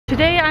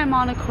Today I'm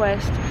on a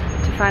quest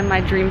to find my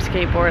dream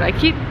skateboard. I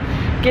keep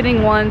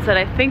getting ones that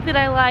I think that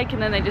I like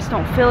and then they just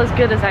don't feel as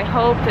good as I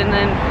hoped, and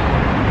then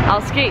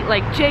I'll skate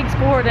like Jake's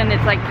board and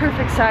it's like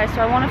perfect size,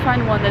 so I want to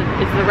find one that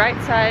is the right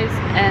size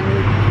and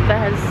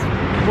that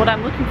has what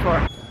I'm looking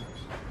for.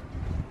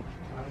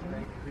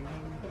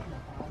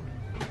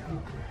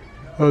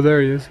 Oh,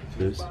 there he is.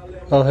 Cheers.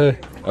 Oh, hey.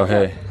 Oh,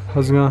 hey.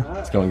 How's it going?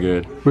 It's going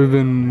good. We've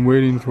been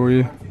waiting for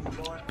you.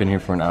 Been here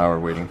for an hour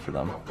waiting for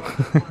them.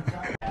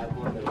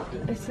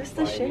 Is this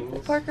the shape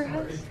that Parker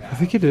has? I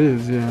think it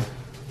is, yeah.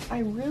 I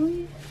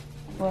really...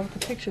 Well, the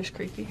picture's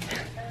creepy.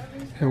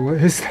 Hey, what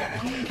is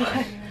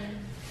that?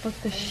 But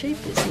the shape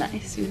is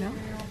nice, you know?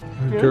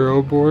 A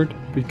girl board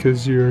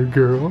because you're a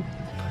girl.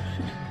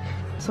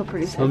 So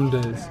pretty sick. Some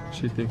days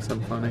she thinks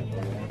I'm funny.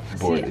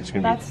 Board, See, it's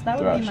gonna that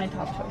be would be my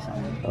top choice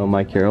on it. Oh,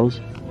 Mike Carroll's?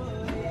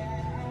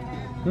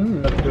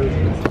 That's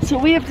good. So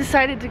we have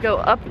decided to go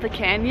up the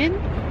canyon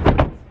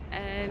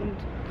and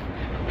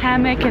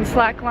hammock and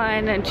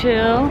slackline and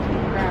chill.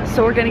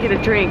 So we're gonna get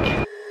a drink.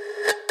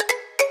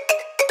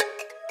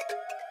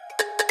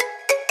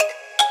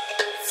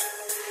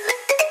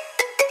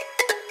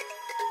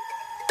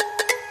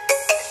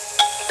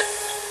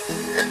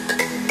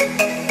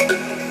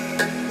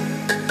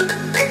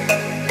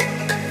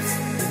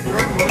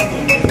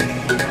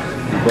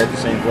 Both the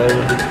same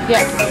flavor?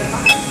 Yeah.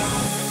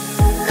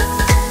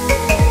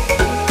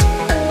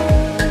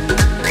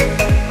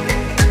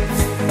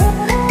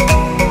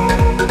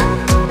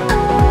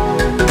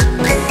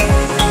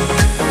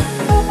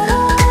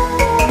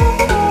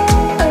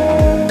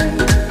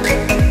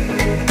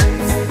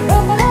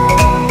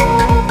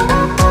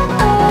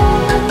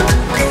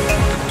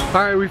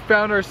 Alright, we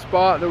found our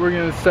spot that we're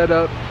gonna set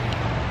up.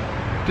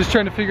 Just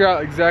trying to figure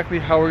out exactly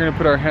how we're gonna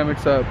put our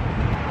hammocks up.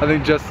 I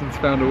think Justin's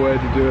found a way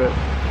to do it.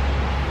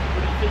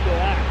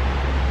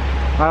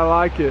 I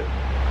like it.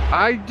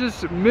 I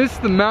just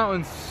missed the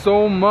mountains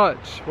so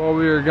much while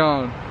we were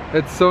gone.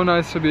 It's so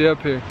nice to be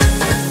up here.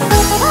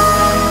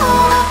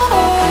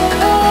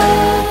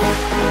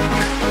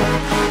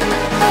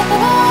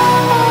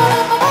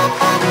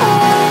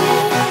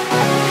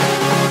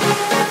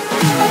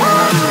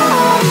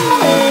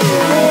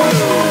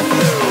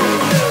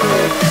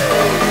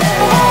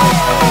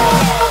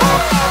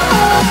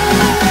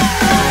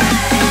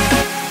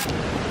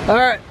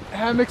 Alright,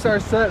 hammocks are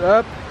set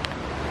up.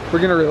 We're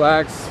gonna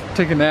relax,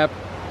 take a nap,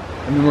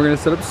 and then we're gonna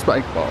set up a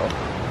spike ball.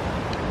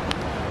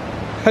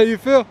 How you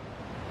feel?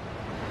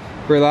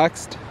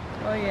 Relaxed?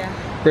 Oh yeah.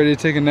 Ready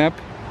to take a nap?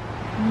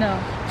 No.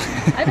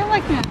 I don't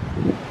like that.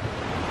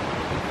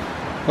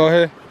 Oh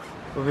hey.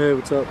 Oh, hey,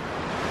 what's up?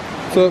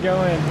 What's up?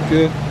 Going?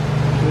 Good.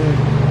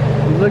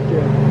 You look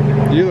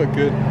good. You look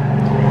good.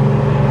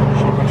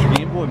 Should've brought your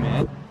Game Boy,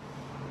 man.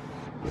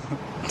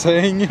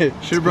 Dang it.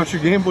 Should've brought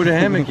your Game Boy to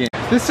hammock game.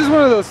 This is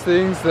one of those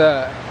things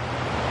that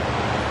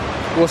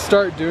we'll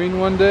start doing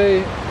one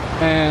day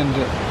and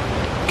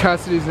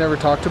Cassidy's never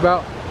talked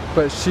about,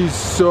 but she's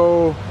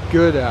so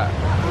good at.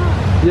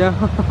 Yeah.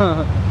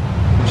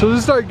 She'll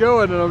just start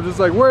going and I'm just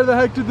like, where the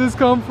heck did this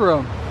come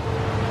from?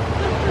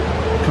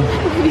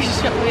 You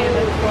showed me it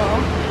as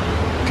well.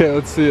 Okay,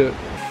 let's see it.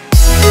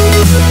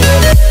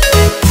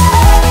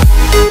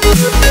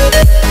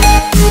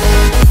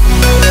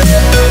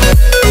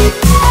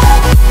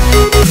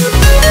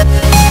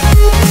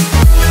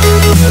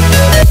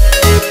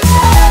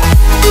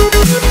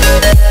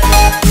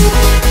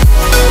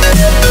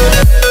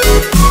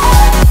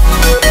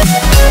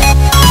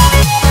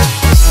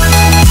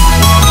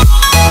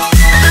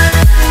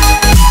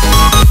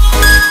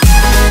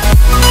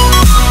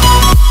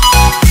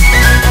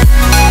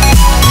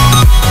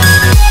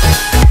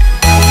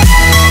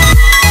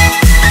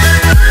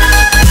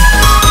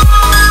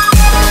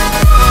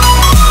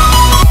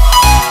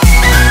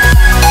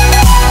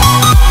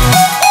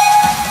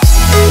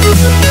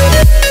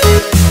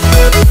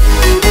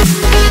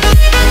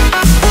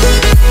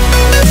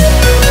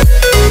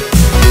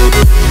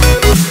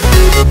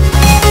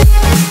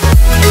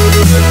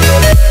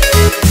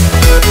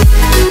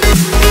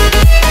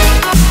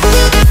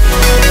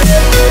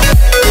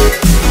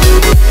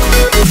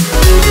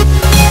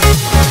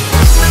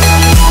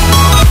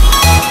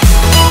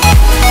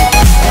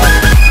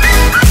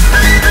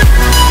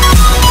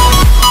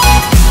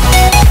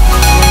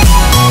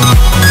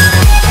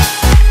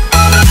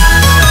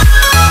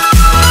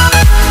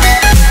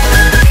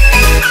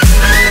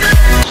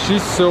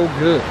 She's so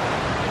good.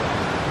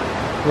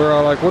 We're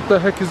all like, what the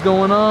heck is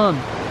going on?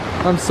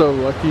 I'm so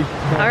lucky.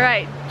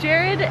 Alright,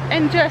 Jared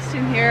and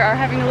Justin here are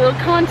having a little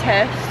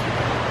contest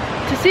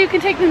to see who can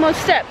take the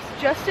most steps.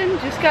 Justin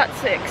just got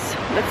 6.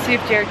 Let's see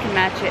if Jared can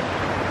match it.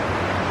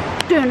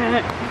 Dun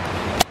it.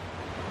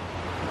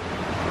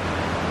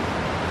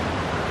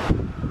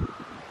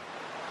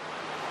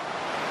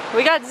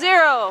 We got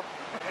 0.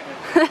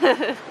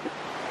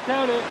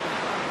 Count it.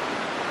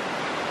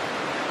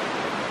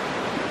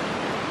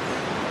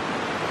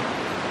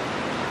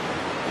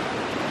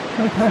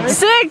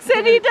 6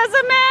 and he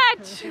doesn't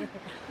match.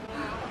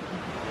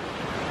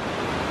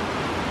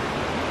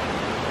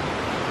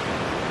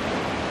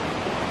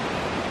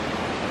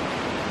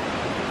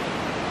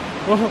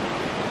 7,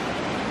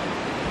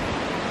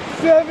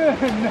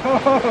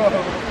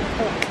 no!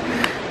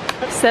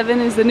 7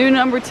 is the new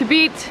number to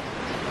beat.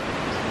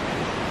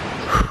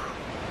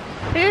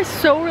 It is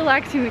so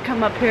relaxing to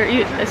come up here,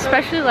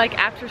 especially like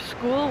after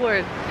school where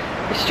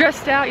you're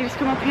stressed out, you just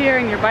come up here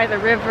and you're by the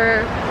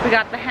river. We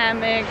got the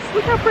hammocks.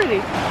 Look how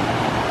pretty.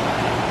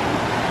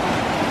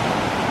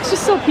 It's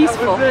just so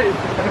peaceful.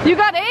 You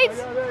got 8?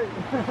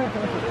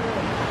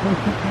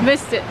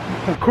 Missed it.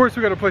 Of course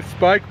we gotta play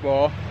spike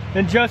ball.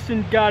 And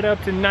Justin got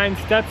up to 9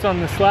 steps on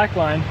the slack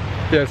line.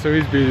 Yeah, so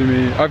he's beating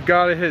me. I've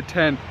gotta hit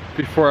 10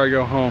 before I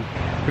go home.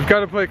 We've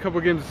gotta play a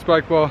couple games of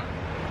spike ball,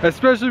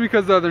 especially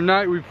because the other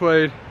night we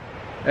played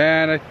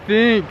and I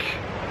think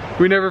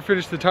we never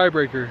finished the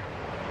tiebreaker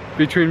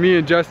between me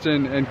and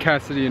Justin and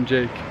Cassidy and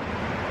Jake.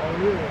 Oh,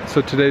 really?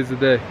 So today's the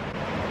day.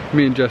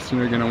 Me and Justin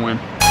are gonna win.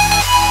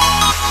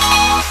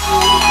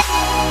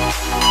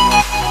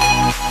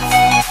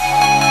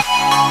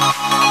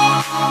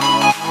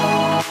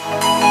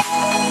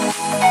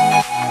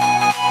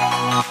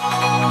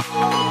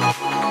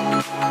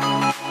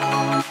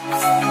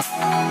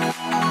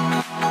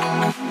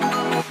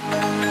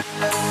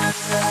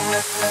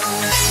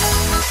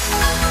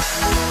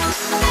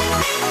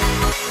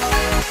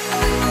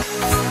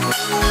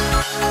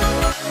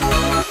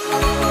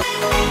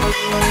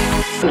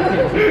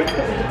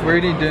 We're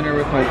eating dinner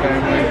with my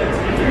family.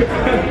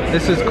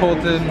 This is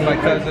Colton, my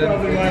cousin.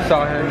 We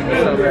saw him in the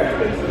summer.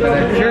 And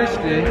then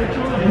Kirsty,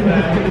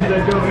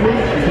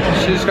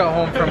 she just got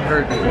home from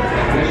her mission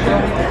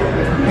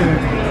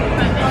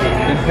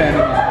in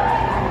Panama.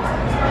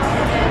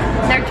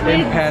 They're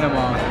twins. In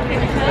Panama.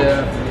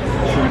 Yeah.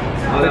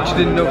 But you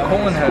didn't know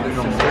Colin had a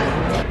sister.